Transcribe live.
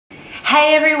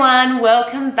Hey everyone,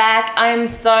 welcome back. I'm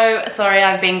so sorry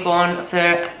I've been gone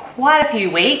for quite a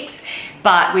few weeks,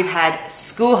 but we've had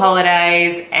school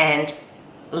holidays and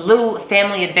a little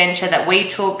family adventure that we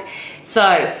took.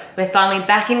 So we're finally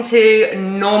back into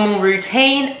normal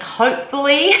routine,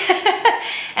 hopefully.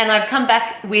 And I've come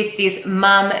back with this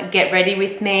mum get ready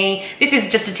with me. This is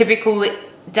just a typical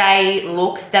day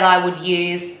look that I would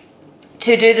use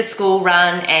to do the school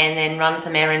run and then run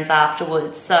some errands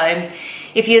afterwards. So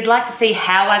if you'd like to see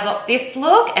how I got this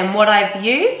look and what I've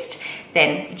used,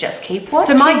 then just keep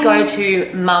watching. So my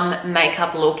go-to mum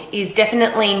makeup look is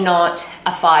definitely not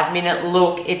a 5-minute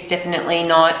look. It's definitely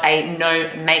not a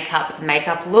no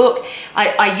makeup look.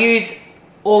 I use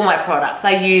all my products.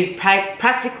 I use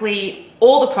practically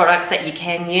all the products that you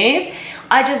can use.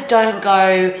 I just don't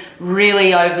go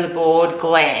really over the board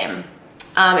glam.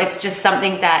 It's just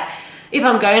something that if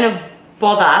I'm going to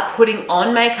bother putting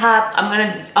on makeup,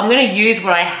 I'm gonna use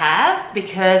what I have,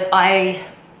 because I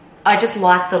just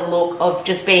like the look of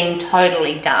just being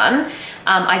totally done.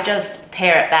 I just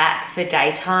pare it back for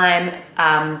daytime,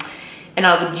 and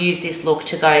I would use this look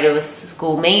to go to a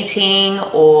school meeting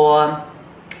or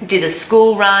do the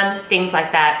school run, things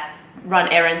like that, run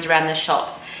errands around the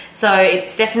shops. So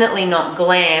it's definitely not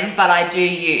glam, but I do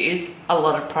use a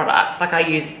lot of products. Like, I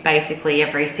use basically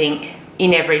everything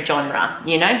in every genre,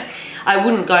 you know? I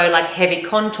wouldn't go like heavy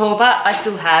contour, but I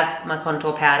still have my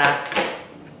contour powder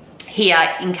here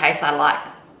in case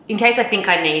I think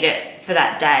I need it for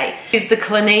that day. Is the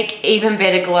Clinique Even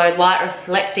Better Glow Light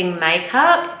Reflecting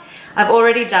Makeup. I've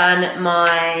already done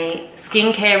my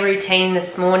skincare routine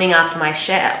this morning after my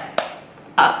shower,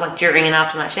 like during and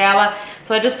after my shower.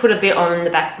 So I just put a bit on the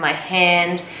back of my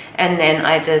hand, and then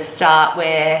I just start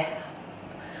where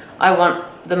I want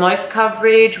the most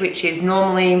coverage, which is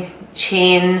normally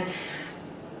chin,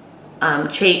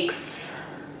 cheeks,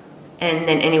 and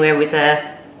then anywhere with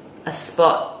a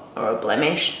spot or a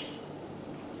blemish.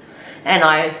 And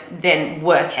I then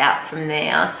work out from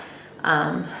there.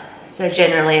 So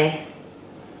generally,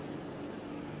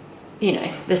 you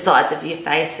know, the sides of your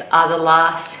face are the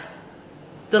last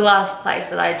place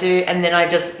that I do, and then I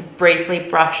just briefly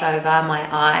brush over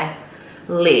my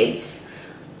eyelids,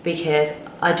 because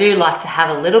I do like to have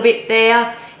a little bit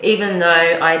there, even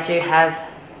though I do have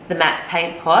the MAC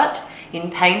Paintpot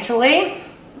in Painterly.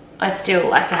 I still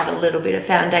like to have a little bit of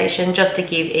foundation just to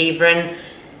give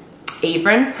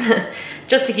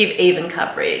just to give even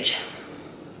coverage.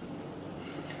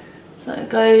 So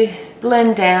go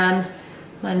blend down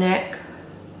my neck,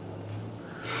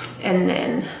 and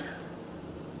then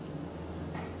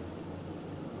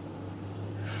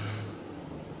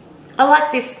I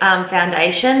like this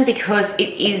foundation because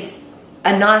it is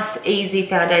a nice, easy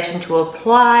foundation to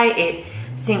apply. It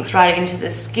sinks right into the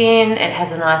skin. It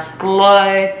has a nice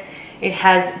glow. It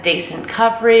has decent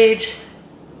coverage.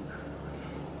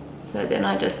 So then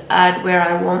I just add where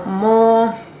I want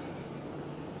more.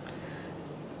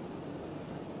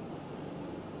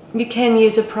 You can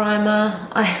use a primer.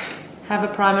 I have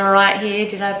a primer right here.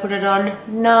 Did I put it on?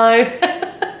 No.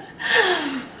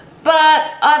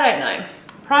 But I don't know.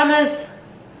 Primers,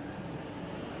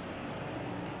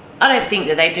 I don't think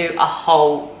that they do a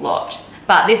whole lot,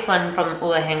 but this one from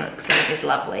Ulla Henriksen is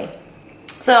lovely.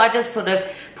 So I just sort of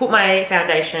put my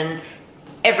foundation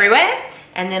everywhere,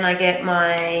 and then I get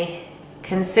my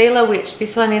concealer, which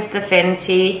this one is the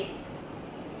Fenty,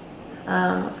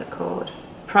 what's it called?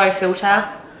 Pro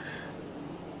Filt'r.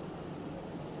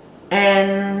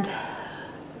 And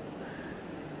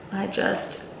I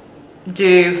just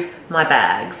do my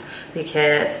bags,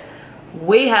 because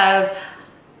we have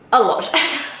a lot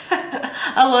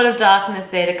a lot of darkness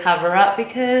there to cover up,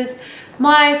 because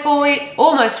my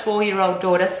almost 4-year-old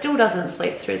daughter still doesn't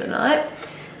sleep through the night.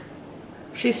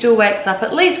 She still wakes up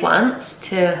at least once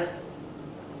to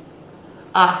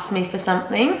ask me for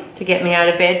something, to get me out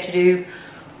of bed to do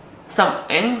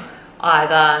something,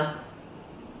 either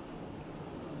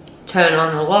turn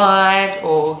on the light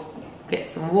or get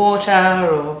some water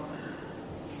or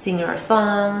sing her a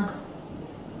song.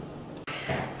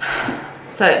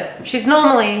 So she's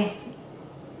normally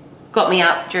got me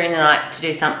up during the night to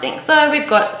do something. So we've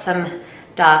got some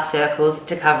dark circles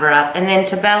to cover up, and then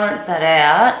to balance that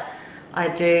out, I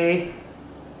do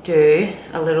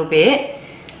a little bit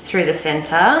through the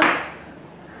center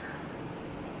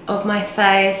of my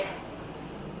face,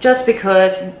 just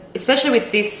because, especially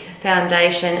with this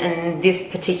foundation and this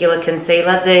particular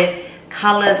concealer, the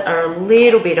colors are a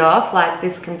little bit off. Like,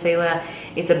 this concealer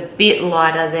is a bit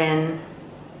lighter than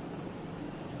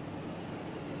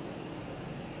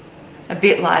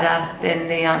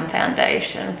the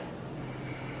foundation.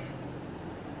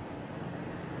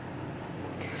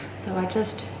 So I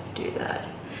just do that.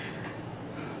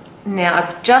 Now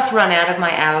I've just run out of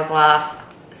my Hourglass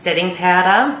setting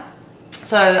powder.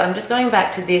 So I'm just going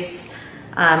back to this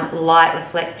light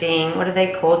reflecting, what are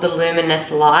they called? The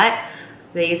Luminous light,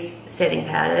 these setting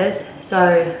powders.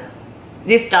 So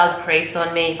this does crease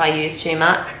on me if I use too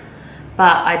much,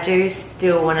 but I do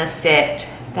still want to set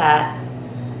that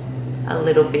a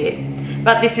little bit.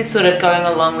 But this is sort of going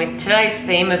along with today's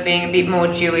theme of being a bit more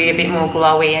dewy, a bit more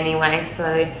glowy anyway.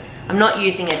 So I'm not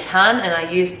using a ton, and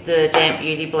I used the Damp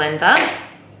Beauty blender,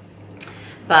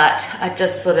 but I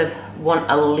just sort of want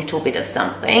a little bit of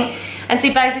something. And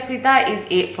see, basically that is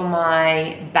it for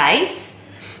my base.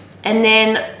 And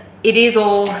then it is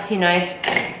all, you know,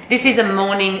 this is a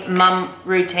morning mum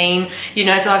routine, you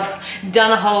know, so I've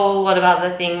done a whole lot of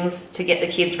other things to get the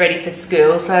kids ready for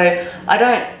school. So I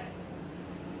don't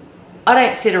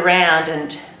sit around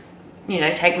and, you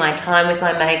know, take my time with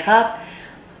my makeup,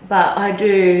 but I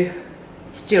do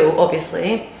still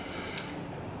obviously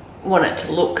want it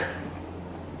to look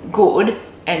good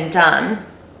and done.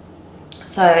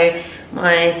 So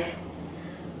my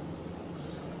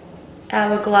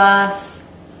Hourglass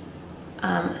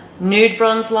Nude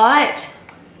Bronze Light,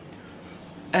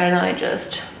 and I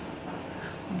just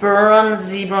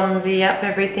bronzy up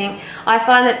everything. I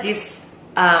find that this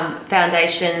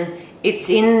foundation, it's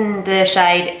in the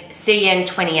shade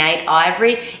CN28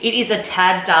 Ivory. It is a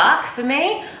tad dark for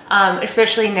me,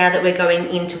 especially now that we're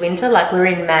going into winter, like we're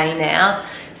in May now.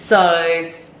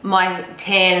 So my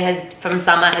tan from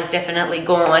summer has definitely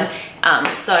gone.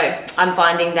 So I'm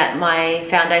finding that my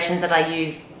foundations that I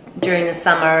use during the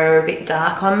summer are a bit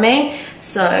dark on me.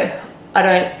 So I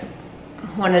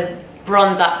don't want to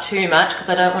bronze up too much because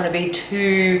I don't want to be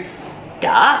too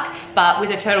dark. But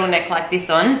with a turtleneck like this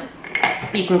on,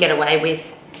 you can get away with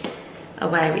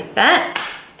that.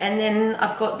 And then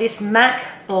I've got this MAC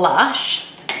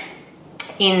blush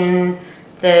in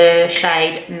the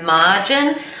shade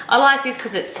Margin. I like this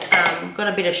because it's got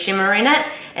a bit of shimmer in it,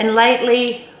 and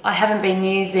lately I haven't been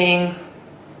using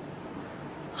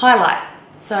highlight,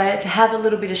 so to have a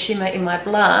little bit of shimmer in my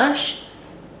blush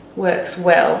works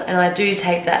well. And I do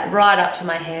take that right up to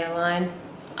my hairline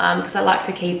because I like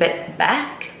to keep it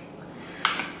back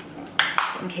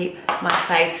and keep my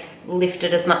face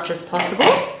lifted as much as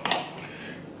possible.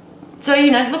 So,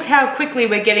 you know, look how quickly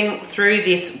we're getting through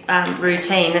this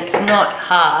routine. It's not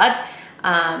hard,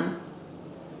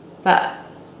 but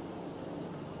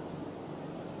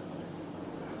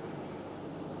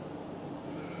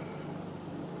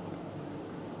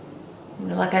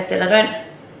like I said,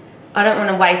 I don't want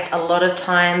to waste a lot of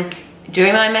time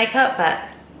doing my makeup, but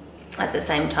at the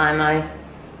same time I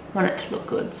want it to look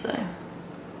good. So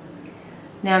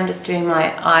now I'm just doing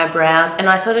my eyebrows, and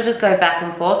I sort of just go back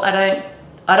and forth. I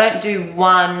don't do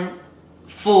one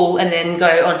full and then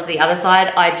go onto the other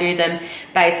side. I do them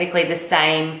basically the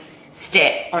same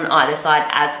step on either side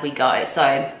as we go.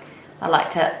 So I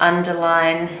like to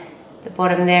underline the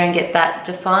bottom there and get that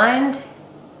defined.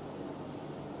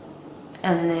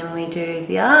 And then we do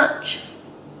the arch.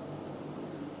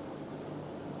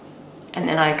 And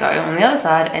then I go on the other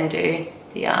side and do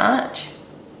the arch.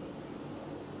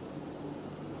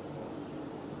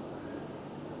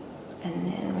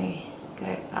 And then we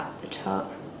go up the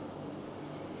top.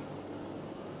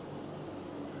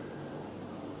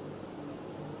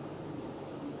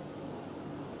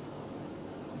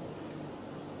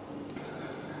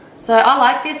 So I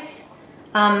like this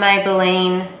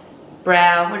Maybelline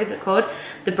brow, what is it called?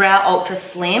 The Brow Ultra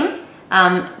Slim.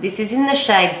 This is in the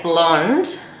shade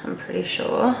Blonde, I'm pretty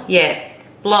sure. Yeah,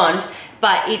 Blonde,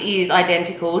 but it is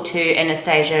identical to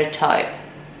Anastasia Taupe.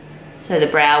 So the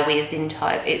Brow Wiz in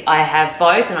Taupe. I have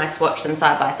both and I swatched them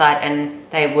side by side and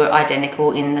they were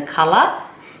identical in the color.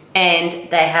 And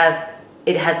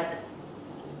it has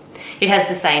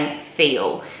the same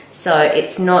feel. So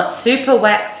it's not super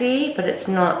waxy, but it's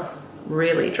not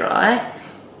really dry.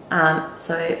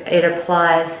 So it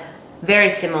applies very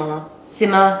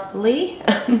similarly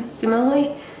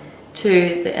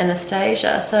to the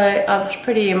Anastasia. So I was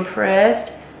pretty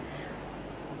impressed.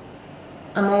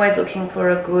 I'm always looking for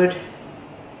a good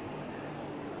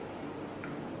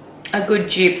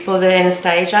dupe for the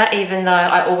Anastasia, even though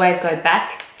I always go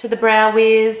back to the Brow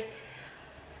Wiz.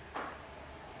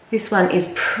 This one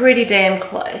is pretty damn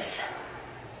close.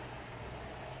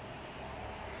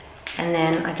 And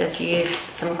then I just use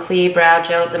some clear brow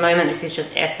gel at the moment. This is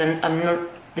just Essence. I'm not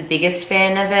the biggest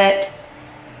fan of it,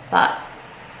 but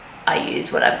I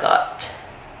use what I've got.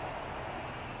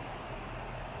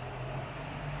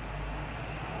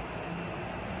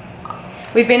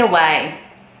 We've been away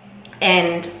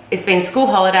and it's been school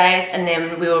holidays, and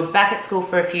then we were back at school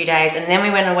for a few days, and then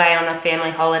we went away on a family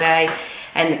holiday,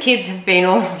 and the kids have been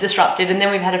all disrupted, and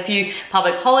then we've had a few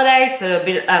public holidays, so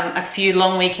a few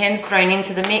long weekends thrown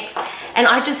into the mix, and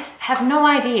I just have no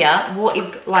idea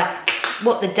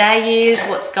what the day is,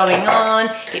 what's going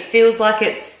on. It feels like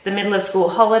it's the middle of school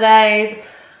holidays,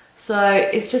 so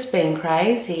it's just been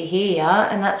crazy here,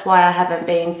 and that's why I haven't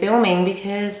been filming,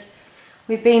 because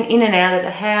we've been in and out of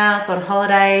the house on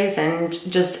holidays and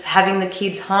just having the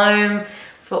kids home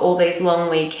for all these long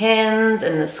weekends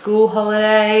and the school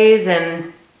holidays,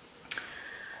 and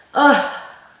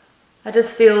I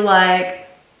just feel like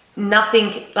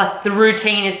nothing, like the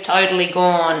routine is totally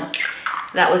gone.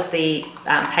 That was the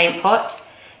Paintpot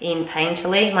in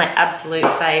Painterly, my absolute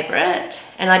favorite.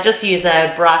 And I just use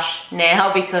a brush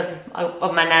now because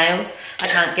of my nails. I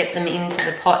can't get them into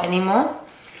the pot anymore.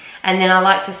 And then I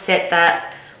like to set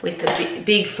that with the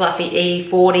big fluffy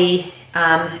E40,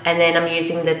 and then I'm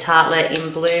using the Tartelette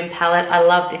in Bloom palette. I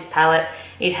love this palette.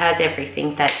 It has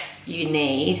everything that you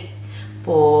need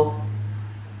for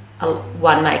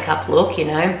one makeup look, you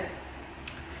know.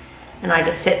 And I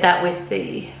just set that with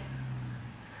the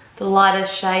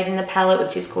lightest shade in the palette,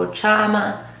 which is called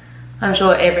Charmer. I'm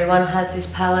sure everyone has this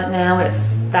palette now.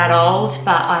 It's that old,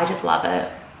 but I just love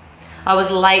it. I was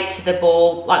late to the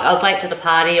ball, like I was late to the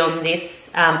party on this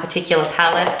particular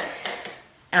palette,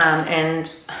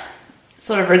 and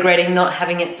sort of regretting not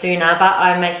having it sooner, but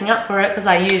I'm making up for it because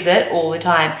I use it all the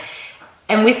time.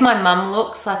 And with my mum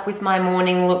looks, like with my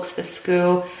morning looks for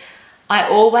school, I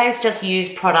always just use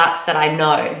products that I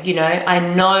know, you know. I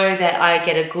know that I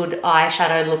get a good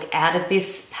eyeshadow look out of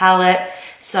this palette,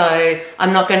 so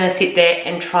I'm not going to sit there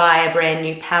and try a brand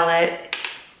new palette,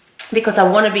 because I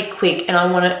want to be quick and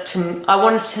I want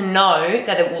to know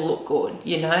that it will look good,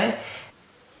 you know.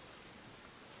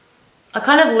 I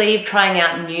kind of leave trying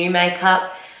out new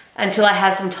makeup until I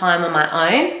have some time on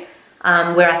my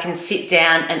own, where I can sit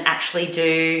down and actually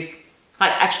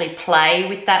play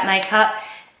with that makeup.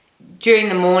 During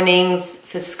the mornings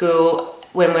for school,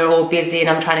 when we're all busy and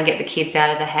I'm trying to get the kids out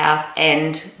of the house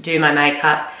and do my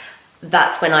makeup,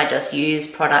 that's when I just use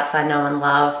products I know and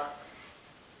love.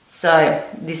 So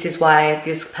this is why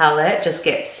this palette just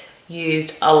gets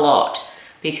used a lot,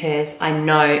 because I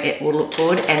know it will look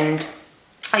good, and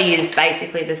I use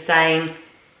basically the same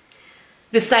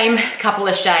couple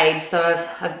of shades. So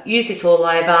I've used this all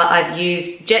over. I've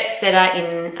used Jet Setter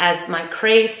in as my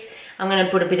crease. I'm going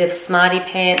to put a bit of Smarty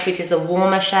Pants, which is a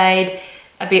warmer shade,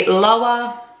 a bit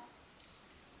lower.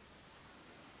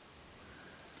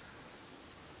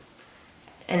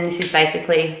 And this is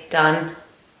basically done.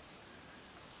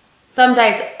 Some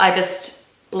days I just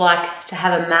like to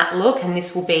have a matte look, and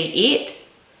this will be it.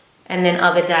 And then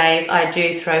other days I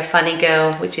do throw Funny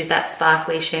Girl, which is that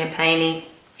sparkly champagne-y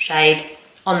shade,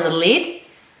 on the lid.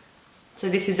 So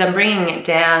this is, I'm bringing it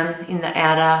down in the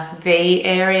outer V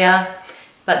area,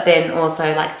 but then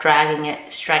also like dragging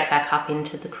it straight back up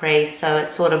into the crease, so it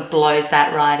sort of blows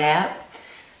that right out.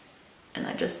 And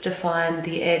I just define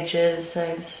the edges,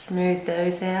 so smooth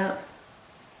those out.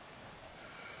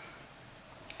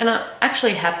 And I'm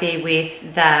actually happy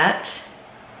with that.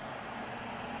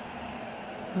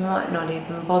 I might not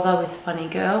even bother with Funny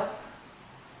Girl.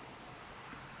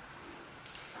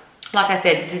 Like I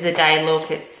said, this is a day look.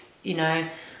 It's, you know,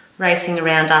 racing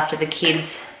around after the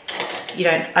kids.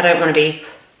 I don't want to be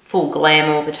full glam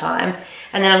all the time.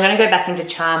 And then I'm going to go back into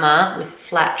Charmer with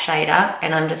flat shader,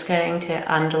 and I'm just going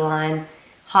to underline,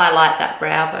 highlight that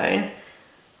brow bone.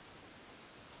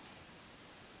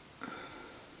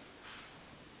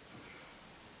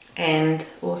 And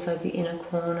also the inner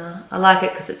corner. I like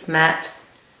it because it's matte.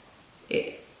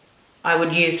 I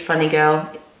would use Funny Girl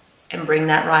and bring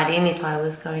that right in if I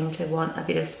was going to want a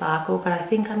bit of sparkle, but I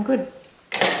think I'm good.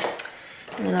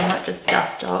 And then I might just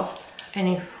dust off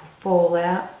any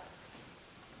fallout.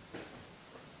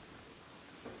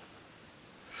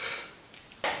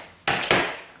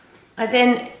 I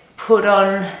then put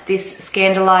on this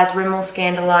Rimmel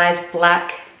Scandeleyes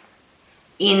black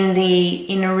in the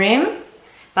inner rim,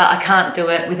 but I can't do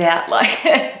it without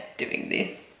like doing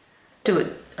this. Do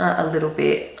it a little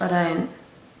bit. I don't.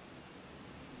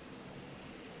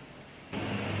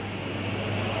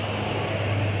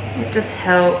 It just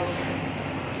helps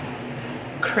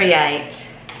create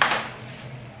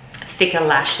thicker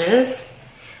lashes.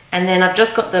 And then I've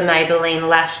just got the Maybelline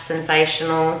Lash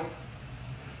Sensational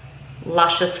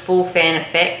Luscious Full Fan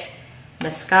Effect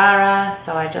mascara,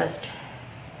 so I just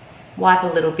wipe a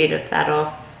little bit of that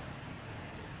off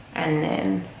and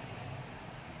then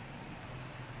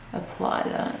apply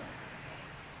that.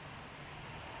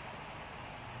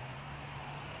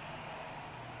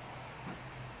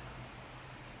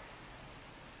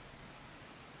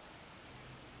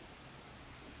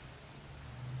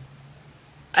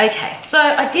 Okay, so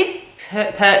I did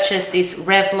purchase this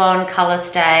Revlon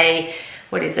Colourstay,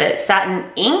 what is it, Satin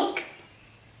Ink.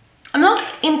 I'm not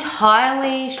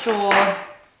entirely sure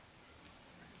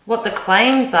what the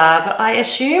claims are, but I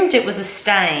assumed it was a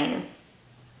stain.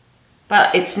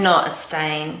 But it's not a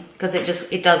stain because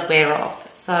it does wear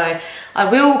off. So I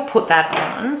will put that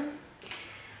on.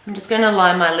 I'm just going to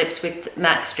line my lips with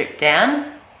MAC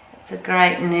Stripdown. It's a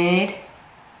great nude.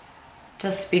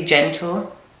 Just be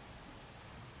gentle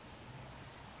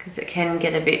because it can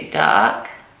get a bit dark,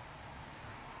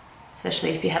 especially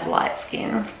if you have light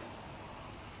skin.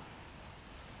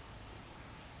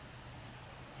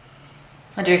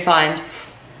 I do find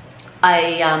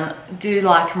I do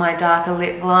like my darker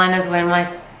lip liners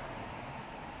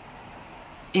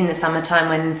in the summertime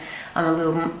when I'm a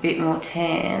little bit more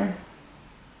tan.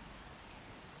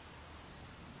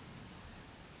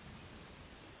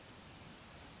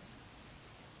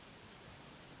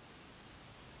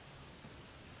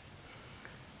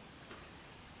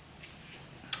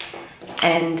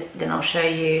 And then I'll show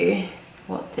you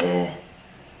what the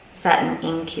satin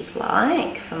ink is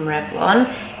like from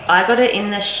Revlon. I got it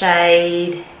in the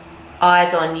shade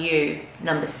Eyes on You,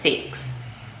 number 6,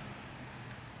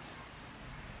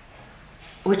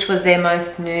 which was their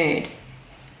most nude.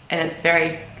 And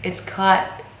it's quite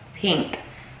pink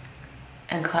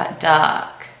and quite dark.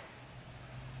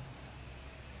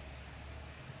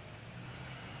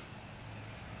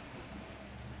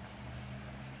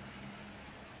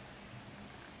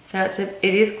 So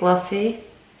it is glossy.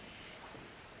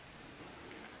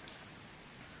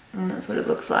 And that's what it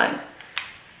looks like.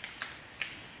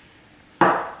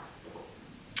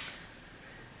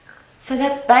 So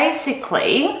that's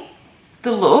basically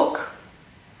the look.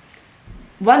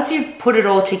 Once you've put it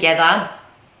all together,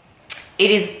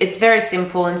 it's very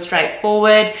simple and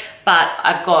straightforward, but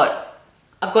I've got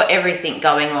everything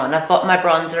going on. I've got my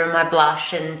bronzer and my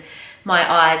blush, and my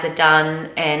eyes are done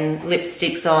and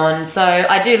lipstick's on. So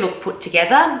I do look put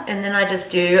together, and then I just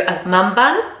do a mum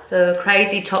bun, so a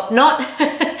crazy top knot,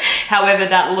 however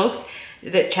that looks,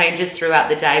 that changes throughout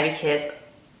the day because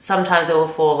sometimes it will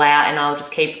fall out and I'll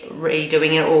just keep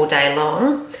redoing it all day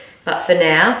long. But for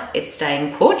now, it's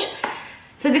staying put.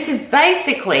 So this is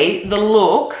basically the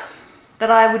look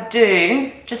that I would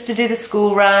do just to do the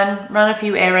school run a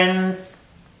few errands.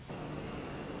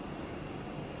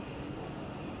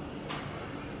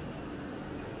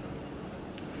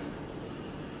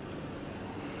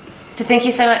 So thank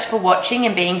you so much for watching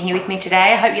and being here with me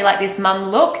today. I hope you like this mum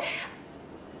look.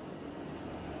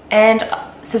 And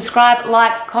subscribe,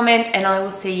 like, comment, and I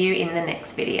will see you in the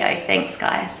next video. Thanks,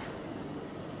 guys.